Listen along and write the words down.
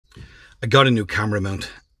I got a new camera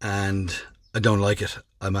mount and I don't like it.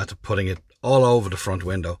 I'm after putting it all over the front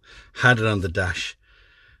window. Had it on the dash.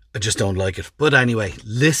 I just don't like it. But anyway,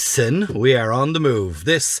 listen, we are on the move.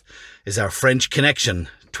 This is our French Connection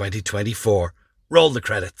 2024. Roll the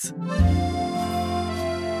credits.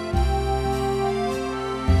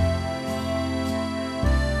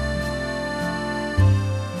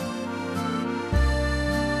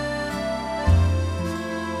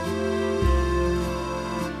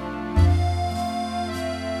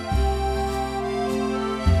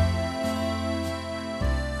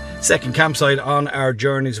 Second campsite on our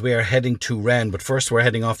journeys. We are heading to Rennes, but first we're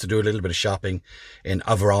heading off to do a little bit of shopping in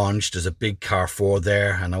Avranches. There's a big Carrefour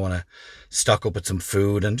there and I want to stock up with some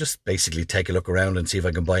food and just basically take a look around and see if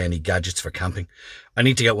I can buy any gadgets for camping. I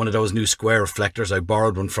need to get one of those new square reflectors. I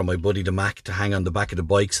borrowed one from my buddy the Mac to hang on the back of the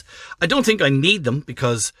bikes. I don't think I need them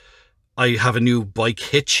because I have a new bike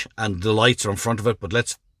hitch and the lights are in front of it, but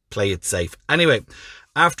let's play it safe. Anyway,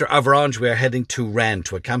 after Avranches, we are heading to Rennes,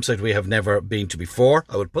 to a campsite we have never been to before.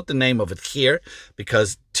 I would put the name of it here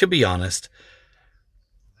because, to be honest,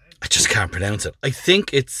 I just can't pronounce it. I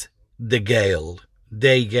think it's De Gale,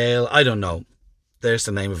 I don't know. There's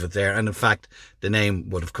the name of it there. And in fact, the name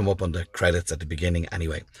would have come up on the credits at the beginning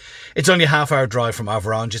anyway. It's only a half-hour drive from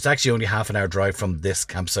Avranches. It's actually only half an hour drive from this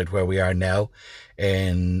campsite where we are now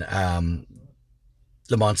in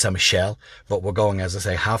Le Mont Saint-Michel, but we're going, as I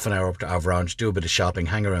say, half an hour up to Avranches, do a bit of shopping,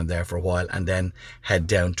 hang around there for a while, and then head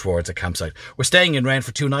down towards a campsite. We're staying in Rennes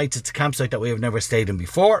for 2 nights. It's a campsite that we have never stayed in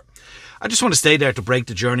before. I just want to stay there to break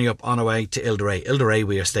the journey up on our way to Ile de Ré. Ile de Ré,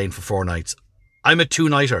 we are staying for 4 nights. I'm a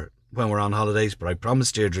 2-nighter when we're on holidays, but I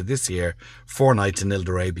promised Deirdre this year 4 nights in Ile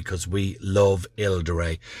de Ré because we love Ile de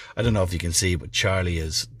Ré. I don't know if you can see, but Charlie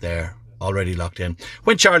is there already locked in.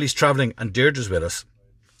 When Charlie's travelling and Deirdre's with us,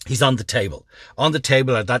 he's on the table. On the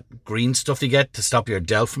table are that green stuff you get to stop your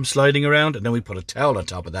delt from sliding around, and then we put a towel on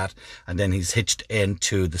top of that, and then he's hitched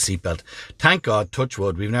into the seatbelt. Thank God, touch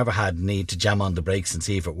wood, we've never had need to jam on the brakes and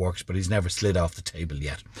see if it works, but he's never slid off the table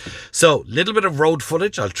yet. So, little bit of road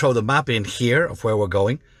footage. I'll throw the map in here of where we're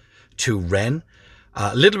going to Rennes.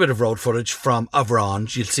 A little bit of road footage from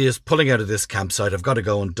Avranches. You'll see us pulling out of this campsite. I've got to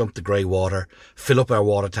go and dump the grey water, fill up our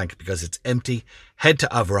water tank because it's empty, head to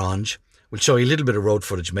Avranches. We'll show you a little bit of road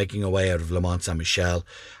footage making our way out of Le Mont Saint-Michel.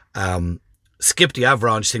 Skip the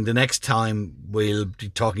Avranches thing. The next time we'll be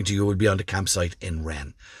talking to you, we'll be on the campsite in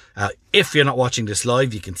Rennes. If you're not watching this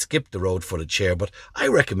live, you can skip the road footage here, but I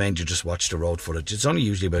recommend you just watch the road footage. It's only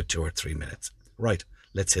usually about 2 or 3 minutes. Right,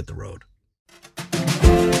 let's hit the road.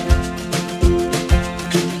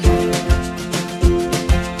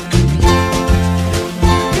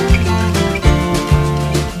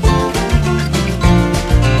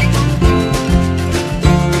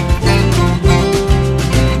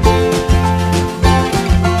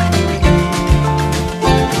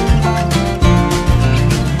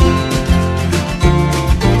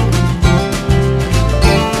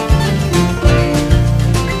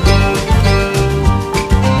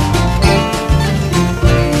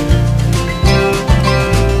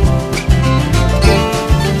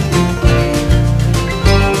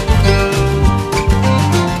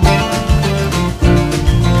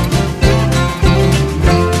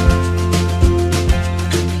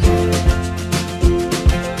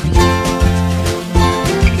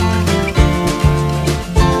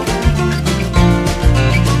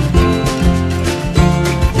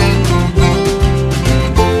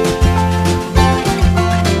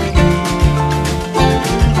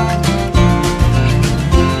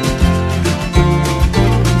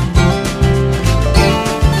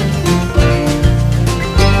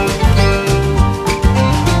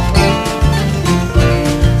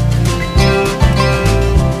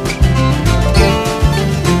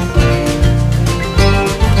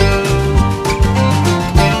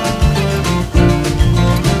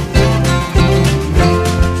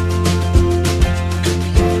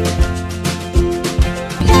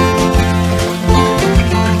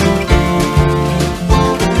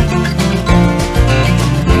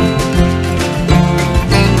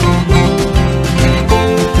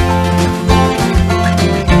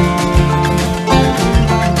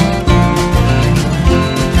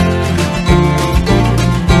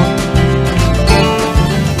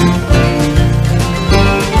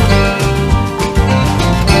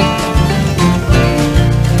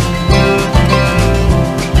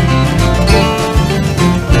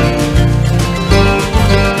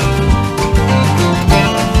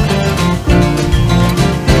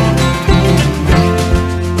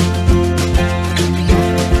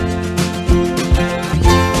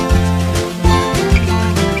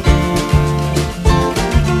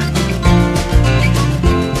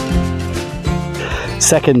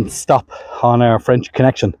 second stop on our French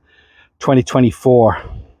connection, 2024.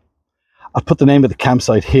 I'll put the name of the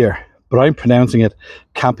campsite here, but I'm pronouncing it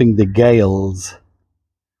Camping the Gales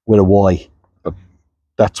with a Y. But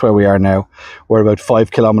that's where we are now. We're about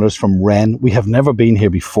 5 kilometers from Rennes. We have never been here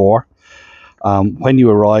before. When you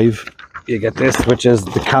arrive, you get this, which is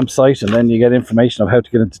the campsite, and then you get information of how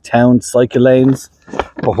to get into town, cycle lanes.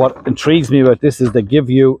 But what intrigues me about this is they give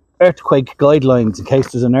you earthquake guidelines in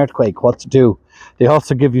case there's an earthquake, what to do. They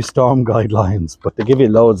also give you storm guidelines, but they give you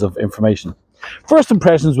loads of information. First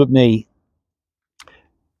impressions with me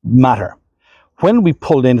matter. When we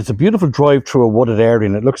pulled in, it's a beautiful drive through a wooded area,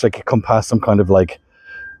 and it looks like you come past some kind of like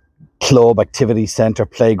club, activity centre,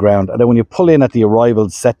 playground. And then when you pull in at the arrival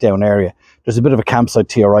set down area, there's a bit of a campsite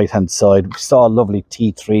to your right hand side. We saw a lovely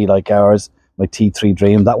T3 like ours, my T3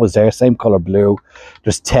 Dream, that was there, same colour blue.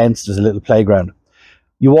 There's tents, there's a little playground.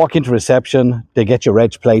 You walk into reception, they get your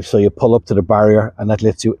reg plate, so you pull up to the barrier and that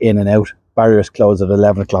lets you in and out. Barriers close at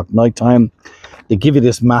 11 o'clock night time. They give you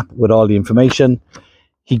this map with all the information.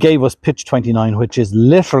 He gave us pitch 29, which is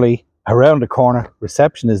literally around the corner.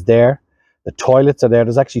 Reception is there. The toilets are there.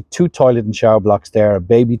 There's actually 2 toilet and shower blocks there, a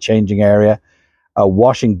baby changing area, a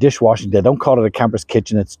dishwashing. They don't call it a camper's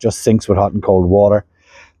kitchen. It's just sinks with hot and cold water.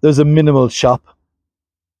 There's a minimal shop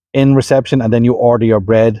in reception, and then you order your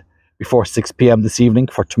bread before 6 p.m. this evening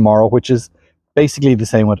for tomorrow, which is basically the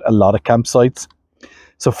same with a lot of campsites.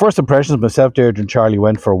 So first impressions, myself, Deirdre and Charlie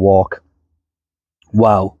went for a walk.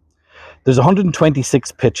 Wow. There's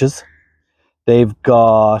 126 pitches. They've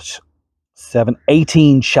got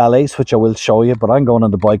 18 chalets, which I will show you, but I'm going on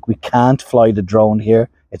the bike. We can't fly the drone here.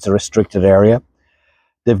 It's a restricted area.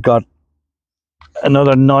 They've got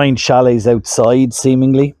another 9 chalets outside,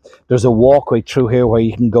 seemingly. There's a walkway through here where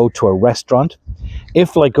you can go to a restaurant.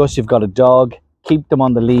 If, like us, you've got a dog, keep them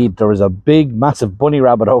on the lead. There is a big, massive bunny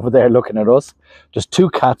rabbit over there looking at us. There's 2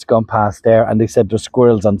 cats gone past there, and they said there's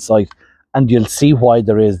squirrels on site. And you'll see why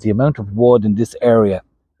there is. The amount of wood in this area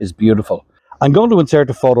is beautiful. I'm going to insert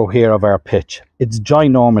a photo here of our pitch. It's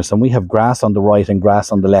ginormous, and we have grass on the right and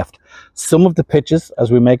grass on the left. Some of the pitches,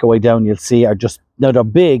 as we make our way down, you'll see are just, now they're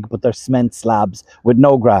big, but they're cement slabs with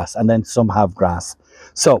no grass, and then some have grass.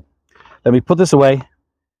 So let me put this away,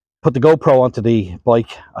 put the GoPro onto the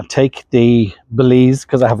bike. I'll take the Belize,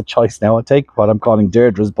 because I have a choice now. I'll take what I'm calling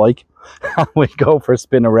Deirdre's bike, and we go for a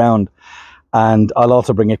spin around. And I'll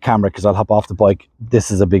also bring a camera because I'll hop off the bike.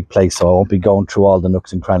 This is a big place, so I won't be going through all the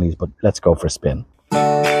nooks and crannies, but let's go for a spin.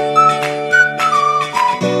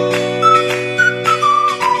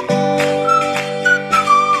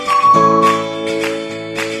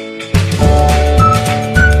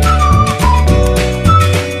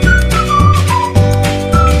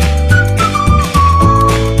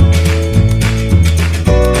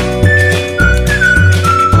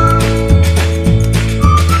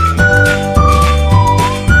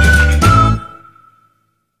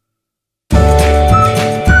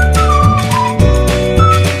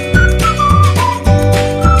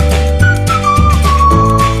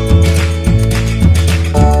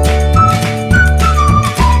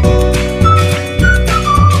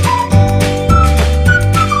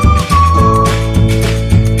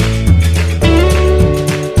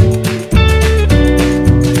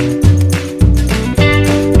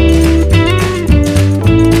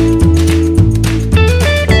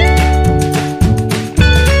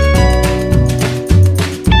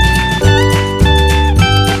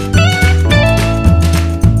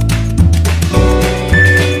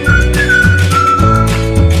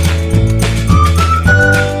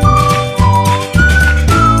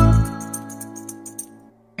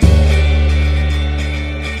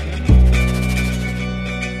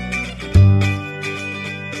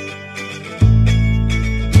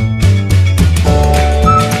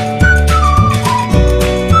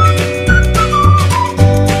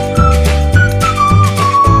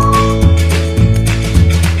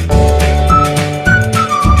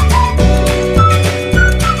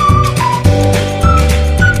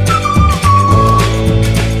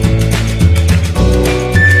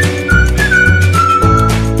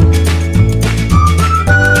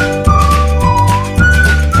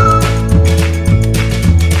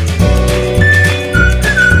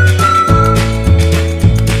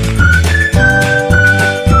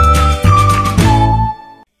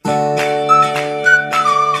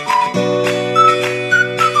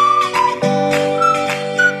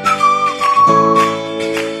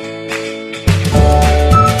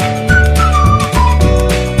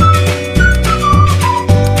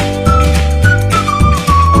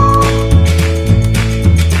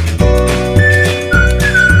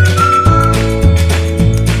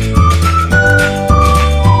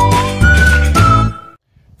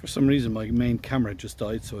 some reason my main camera just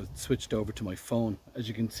died, so it switched over to my phone. As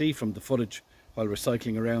you can see from the footage while we're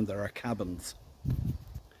cycling around, there are cabins.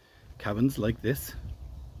 Cabins like this.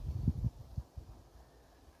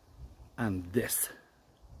 And this.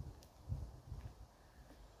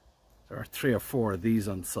 There are 3 or 4 of these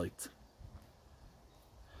on site.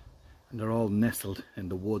 And they're all nestled in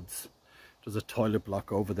the woods. There's a toilet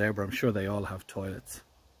block over there, but I'm sure they all have toilets.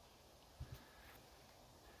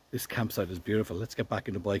 This campsite is beautiful. Let's get back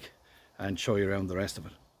in the bike and show you around the rest of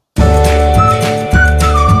it.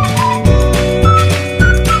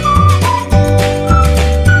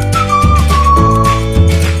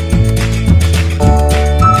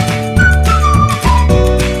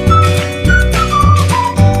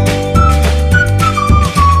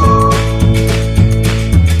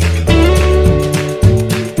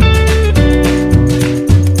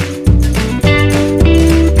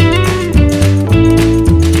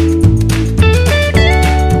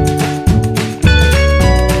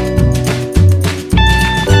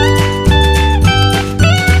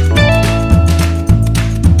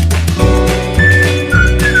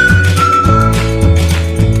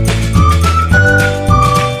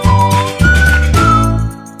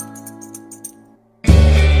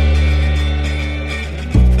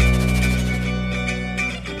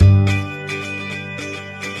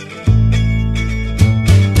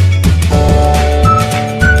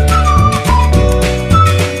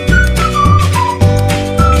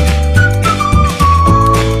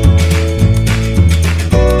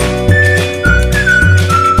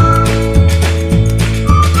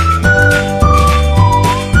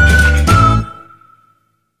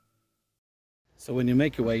 So when you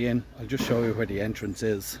make your way in, I'll just show you where the entrance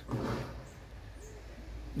is.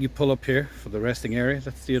 You pull up here for the resting area.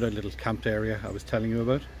 That's the other little camped area I was telling you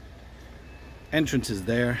about. Entrance is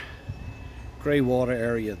there. Grey water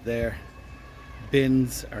area there.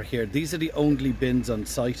 Bins are here. These are the only bins on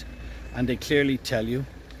site, and they clearly tell you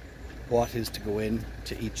what is to go in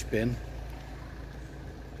to each bin.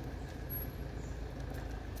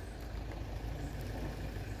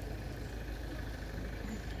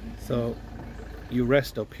 So you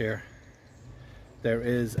rest up here. There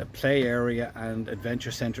is a play area and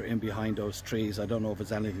adventure centre in behind those trees. I don't know if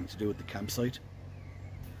it's anything to do with the campsite,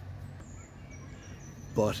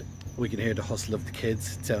 but we can hear the hustle of the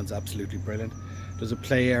kids. It sounds absolutely brilliant. There's a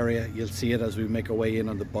play area. You'll see it as we make our way in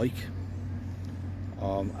on the bike.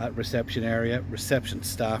 At reception area, reception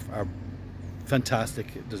staff are fantastic.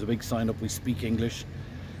 There's a big sign up, we speak English.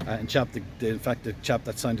 In fact, the chap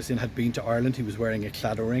that signed us in had been to Ireland. He was wearing a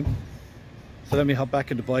claddagh ring. So let me hop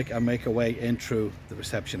back in the bike and make our way in through the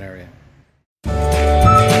reception area.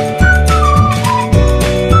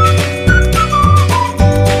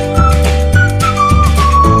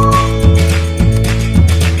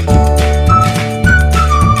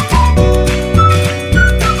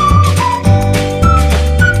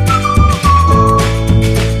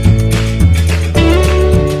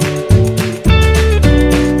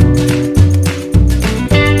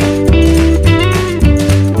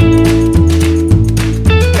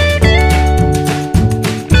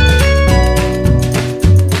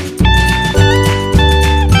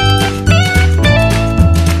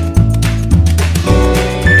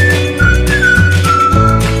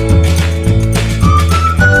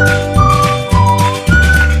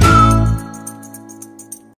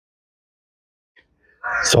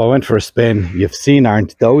 So I went for a spin. You've seen,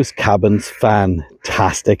 aren't those cabins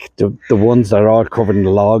fantastic? The ones that are all covered in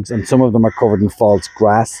logs, and some of them are covered in false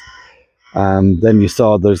grass. Then you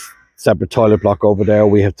saw there's separate toilet block over there.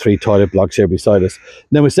 We have 3 toilet blocks here beside us.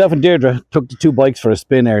 Now myself and Deirdre took the 2 bikes for a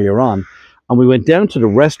spin earlier on, and we went down to the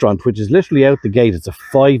restaurant, which is literally out the gate. It's a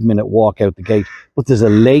 5-minute walk out the gate, but there's a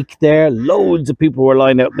lake there. Loads of people were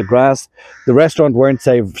lying out in the grass. The restaurant weren't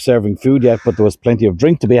serving food yet, but there was plenty of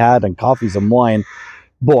drink to be had and coffees and wine.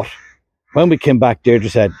 But when we came back, Deirdre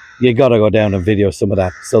said, you got to go down and video some of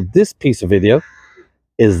that. So this piece of video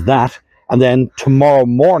is that. And then tomorrow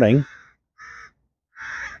morning,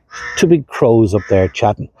 2 big crows up there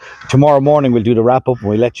chatting. Tomorrow morning, we'll do the wrap up and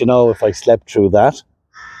we'll let you know if I slept through that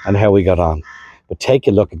and how we got on. But take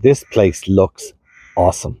a look at this place. Looks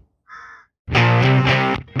awesome.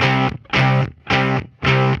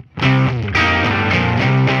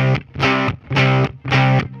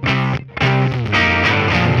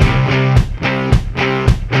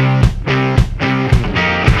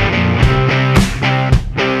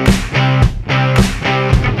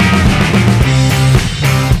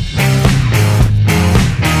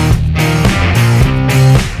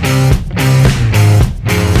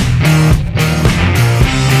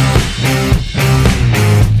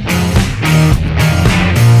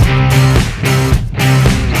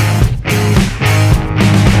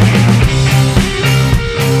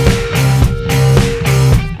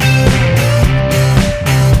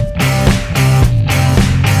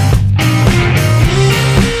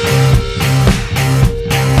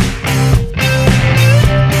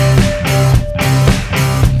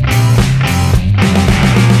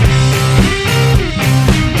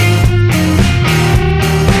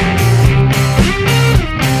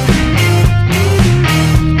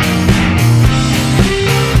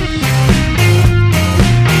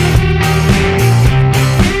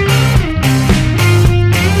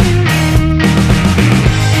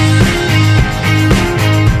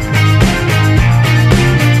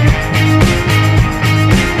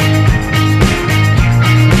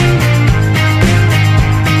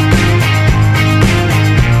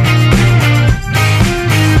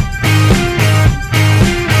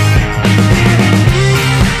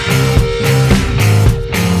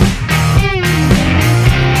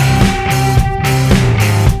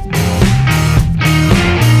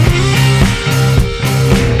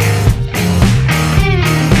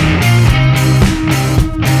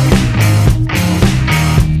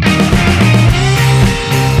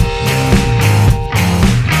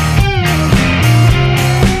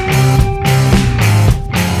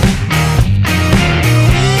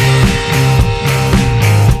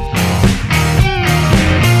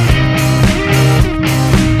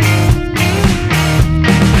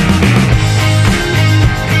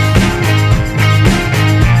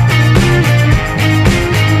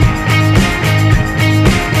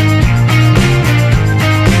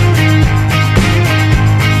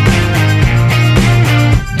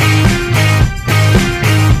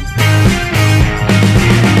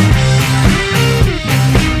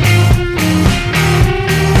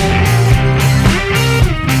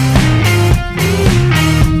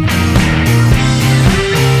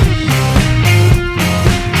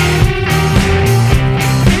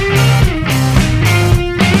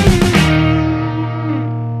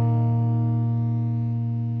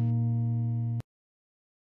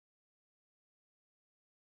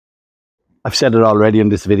 I've said it already in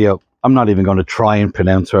this video. I'm not even going to try and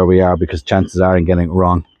pronounce where we are because chances are I'm getting it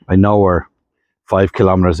wrong. I know we're 5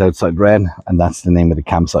 kilometers outside Rennes, and that's the name of the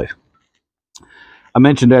campsite. I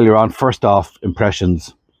mentioned earlier on, first off,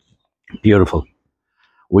 impressions, beautiful.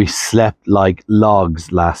 We slept like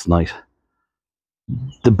logs last night.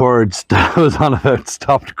 The birds that I was on about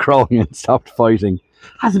stopped crowing and stopped fighting.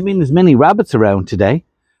 Hasn't been as many rabbits around today.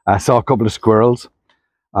 I saw a couple of squirrels.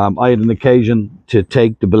 I had an occasion to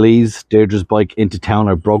take the Belize, Deirdre's bike, into town.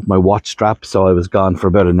 I broke my watch strap, so I was gone for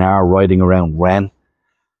about an hour riding around Rennes.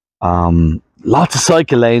 Lots of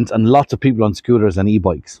cycle lanes and lots of people on scooters and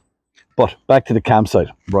e-bikes. But back to the campsite.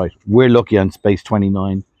 Right, we're lucky on Space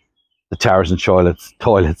 29. The towers and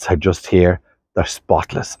toilets are just here. They're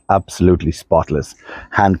spotless, absolutely spotless.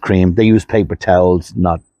 Hand cream. They use paper towels,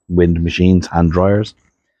 not wind machines, hand dryers.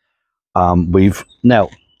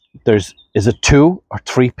 Is it 2 or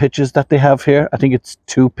 3 pitches that they have here? I think it's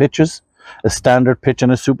 2 pitches, a standard pitch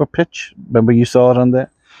and a super pitch. Remember you saw it on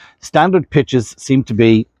there? Standard pitches seem to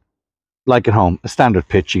be like at home. A standard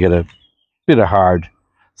pitch, you get a bit of hard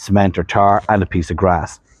cement or tar and a piece of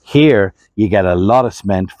grass. Here, you get a lot of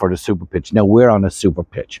cement for the super pitch. Now, we're on a super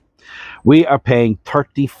pitch. We are paying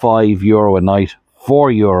 €35 a night.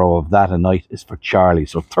 €4 of that a night is for Charlie.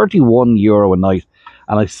 So €31 a night.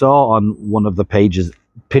 And I saw on one of the pages,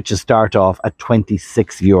 pitches start off at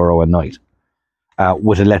 €26 a night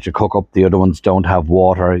with electric hookup. The other ones don't have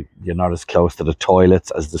water. You're not as close to the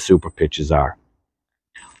toilets as the super pitches are.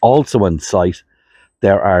 Also on site,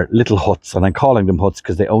 there are little huts, and I'm calling them huts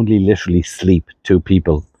because they only literally sleep 2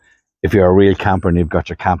 people. If you're a real camper and you've got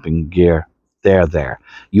your camping gear, they're there.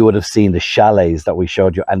 You would have seen the chalets that we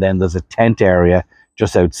showed you, and then there's a tent area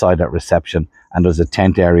just outside that reception, and there's a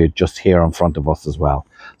tent area just here in front of us as well.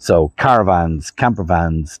 So caravans, camper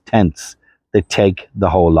vans, tents, they take the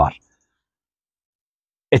whole lot.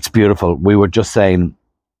 It's beautiful. We were just saying,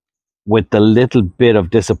 with the little bit of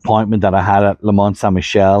disappointment that I had at Le Mont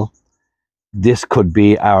Saint-Michel, this could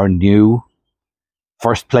be our new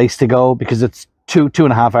first place to go, because it's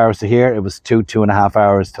 2.5 hours to here. It was 2.5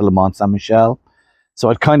 hours to Le Mont Saint-Michel. So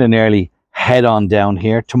I'd kind of nearly head on down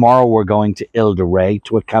here. Tomorrow we're going to Ile de Ré,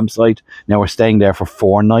 to a campsite. Now we're staying there for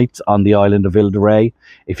 4 nights on the island of Ile de Ré.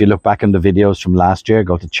 If you look back on the videos from last year,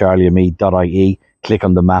 go to charlieandme.ie, click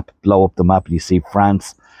on the map, blow up the map, and you see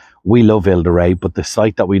France. We love Ile de Ré, but the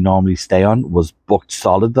site that we normally stay on was booked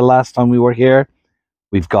solid the last time we were here.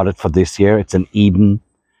 We've got it for this year. It's an Eden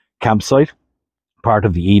campsite, part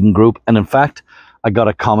of the Eden group. And in fact, I got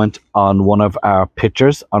a comment on one of our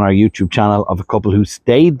pictures on our YouTube channel of a couple who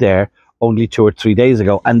stayed there only 2 or 3 days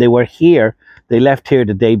ago, and they were here. They left here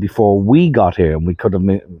the day before we got here, and we could have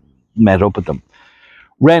met up with them.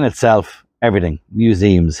 Rennes itself, everything,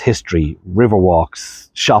 museums, history, river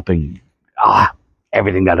walks, shopping,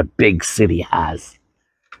 everything that a big city has.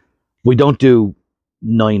 We don't do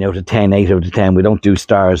 9 out of 10, 8 out of 10. We don't do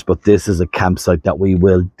stars, but this is a campsite that we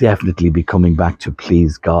will definitely be coming back to,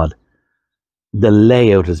 please God. The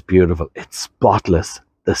layout is beautiful. It's spotless.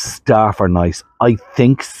 The staff are nice. I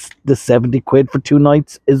think the 70 quid for 2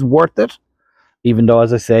 nights is worth it. Even though,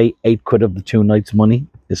 as I say, 8 quid of the 2 nights money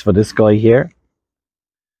is for this guy here.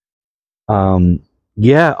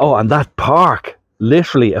 Yeah. Oh, and that park.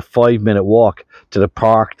 Literally a 5-minute walk to the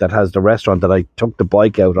park that has the restaurant that I took the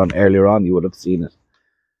bike out on earlier on. You would have seen it.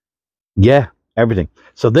 Yeah, everything.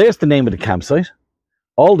 So there's the name of the campsite.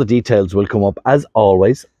 All the details will come up, as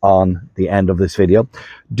always, on the end of this video.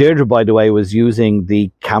 Deirdre, by the way, was using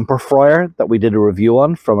the camper fryer that we did a review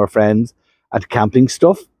on from our friends at Camping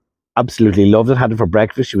Stuff. Absolutely loved it. Had it for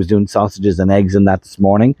breakfast. She was doing sausages and eggs in that this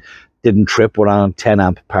morning. Didn't trip. We're on 10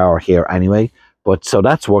 amp power here anyway. But so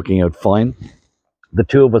that's working out fine. The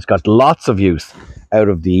 2 of us got lots of use out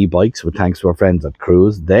of the e-bikes, with thanks to our friends at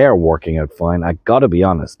Cruise. They're working out fine. I gotta be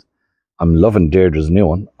honest, I'm loving Deirdre's new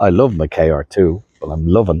one. I love my KR2, but I'm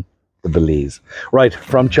loving the Belize. Right,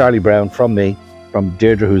 from Charlie Brown, from me, from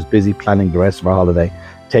Deirdre, who's busy planning the rest of our holiday.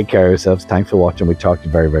 Take care of yourselves. Thanks for watching. We talk to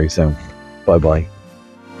you very, very soon. Bye-bye.